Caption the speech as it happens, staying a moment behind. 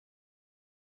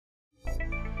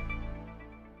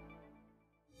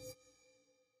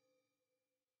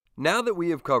Now that we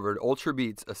have covered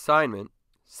Ultrabeat's assignment,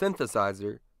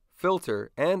 synthesizer, filter,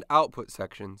 and output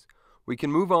sections, we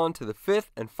can move on to the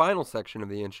fifth and final section of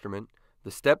the instrument,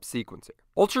 the step sequencer.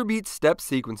 Ultrabeat's step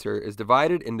sequencer is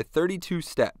divided into 32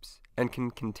 steps and can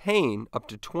contain up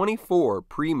to 24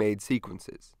 pre-made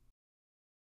sequences.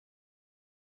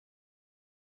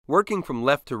 Working from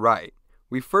left to right,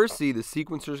 we first see the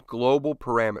sequencer's global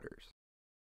parameters.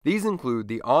 These include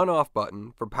the on-off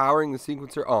button for powering the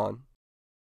sequencer on,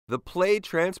 the play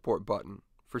transport button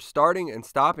for starting and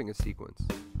stopping a sequence,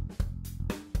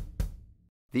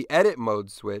 the edit mode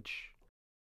switch,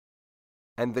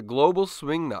 and the global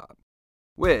swing knob,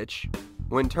 which,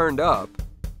 when turned up,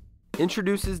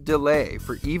 introduces delay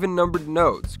for even-numbered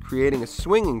notes, creating a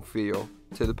swinging feel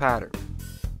to the pattern.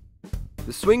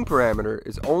 The swing parameter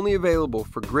is only available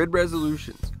for grid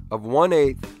resolutions of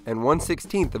 1/8 and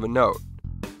 1/16 of a note,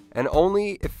 and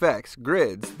only affects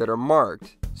grids that are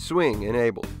marked swing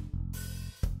enabled.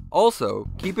 Also,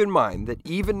 keep in mind that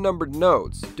even-numbered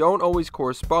notes don't always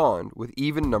correspond with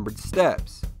even-numbered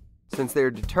steps, since they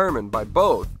are determined by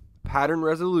both pattern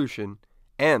resolution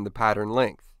and the pattern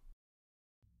length.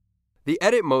 The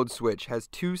edit mode switch has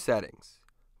two settings,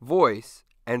 voice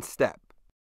and step.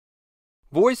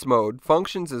 Voice mode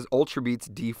functions as Ultrabeat's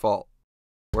default,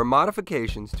 where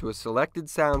modifications to a selected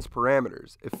sound's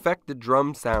parameters affect the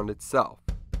drum sound itself.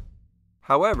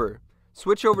 However,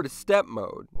 switch over to step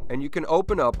mode and you can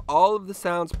open up all of the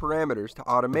sound's parameters to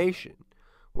automation,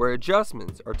 where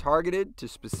adjustments are targeted to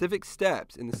specific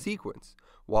steps in the sequence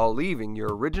while leaving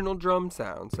your original drum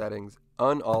sound settings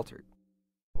unaltered.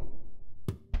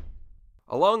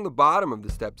 Along the bottom of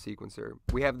the step sequencer,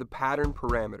 we have the pattern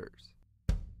parameters.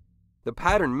 The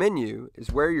pattern menu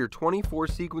is where your 24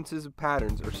 sequences of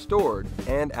patterns are stored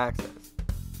and accessed.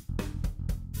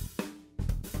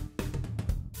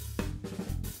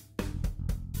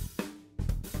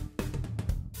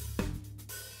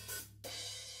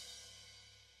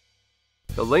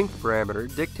 The length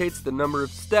parameter dictates the number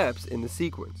of steps in the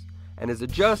sequence and is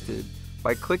adjusted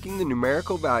by clicking the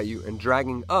numerical value and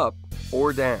dragging up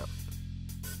or down,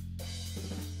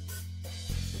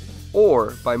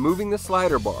 or by moving the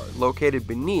slider bar located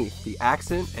beneath the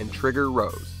accent and trigger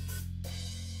rows.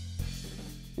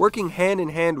 Working hand in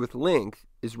hand with length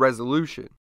is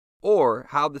resolution, or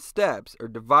how the steps are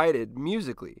divided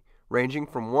musically, ranging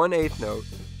from 1/8 note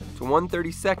to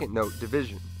 1/32 note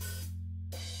division.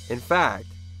 In fact,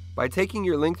 by taking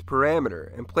your length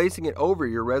parameter and placing it over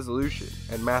your resolution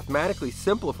and mathematically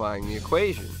simplifying the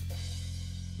equation,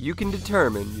 you can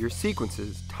determine your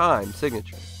sequence's time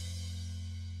signature.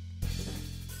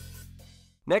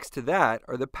 Next to that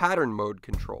are the pattern mode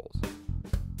controls.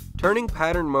 Turning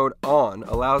pattern mode on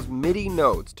allows MIDI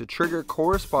notes to trigger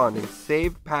corresponding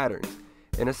saved patterns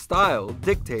in a style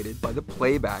dictated by the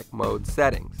playback mode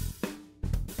settings.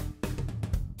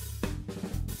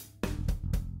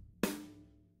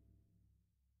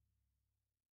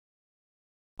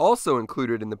 Also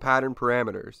included in the pattern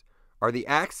parameters are the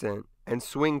accent and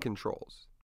swing controls.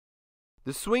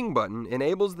 The swing button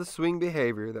enables the swing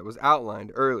behavior that was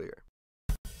outlined earlier,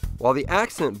 while the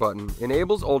accent button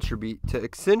enables Ultrabeat to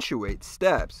accentuate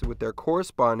steps with their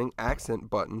corresponding accent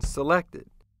buttons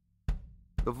selected.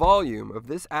 The volume of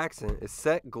this accent is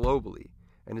set globally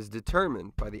and is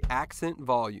determined by the accent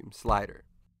volume slider.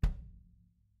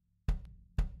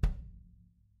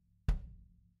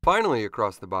 Finally,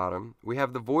 across the bottom, we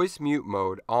have the voice mute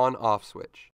mode on-off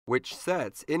switch, which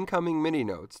sets incoming MIDI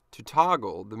notes to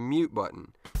toggle the mute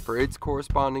button for its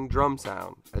corresponding drum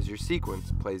sound as your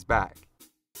sequence plays back.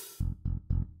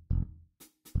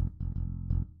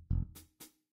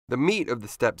 The meat of the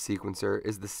step sequencer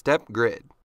is the step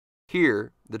grid.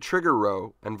 Here, the trigger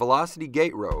row and velocity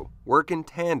gate row work in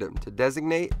tandem to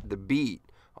designate the beat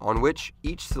on which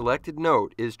each selected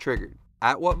note is triggered,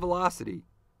 at what velocity,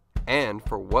 and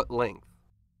for what length.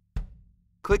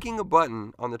 Clicking a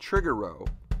button on the trigger row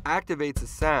activates a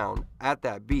sound at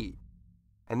that beat,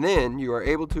 and then you are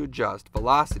able to adjust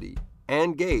velocity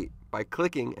and gate by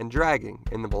clicking and dragging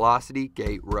in the velocity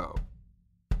gate row.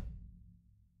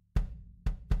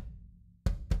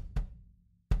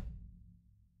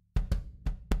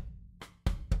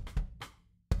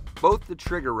 Both the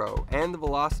trigger row and the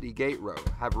velocity gate row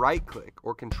have right-click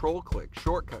or control-click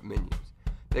shortcut menus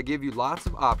that give you lots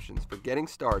of options for getting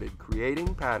started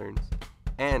creating patterns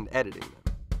and editing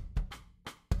them.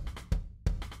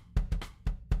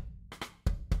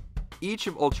 Each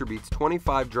of Ultrabeat's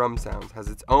 25 drum sounds has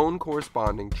its own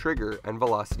corresponding trigger and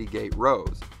velocity gate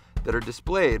rows that are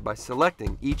displayed by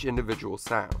selecting each individual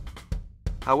sound.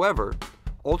 However,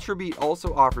 Ultrabeat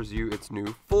also offers you its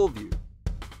new Full View.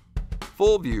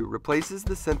 Full View replaces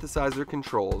the synthesizer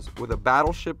controls with a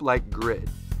battleship-like grid,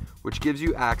 which gives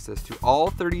you access to all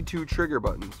 32 trigger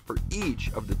buttons for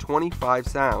each of the 25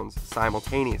 sounds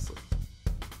simultaneously.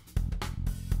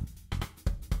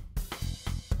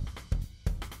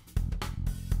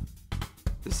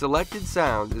 The selected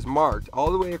sound is marked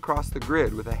all the way across the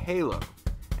grid with a halo,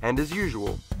 and as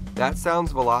usual, that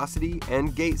sound's velocity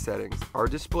and gate settings are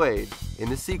displayed in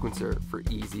the sequencer for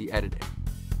easy editing.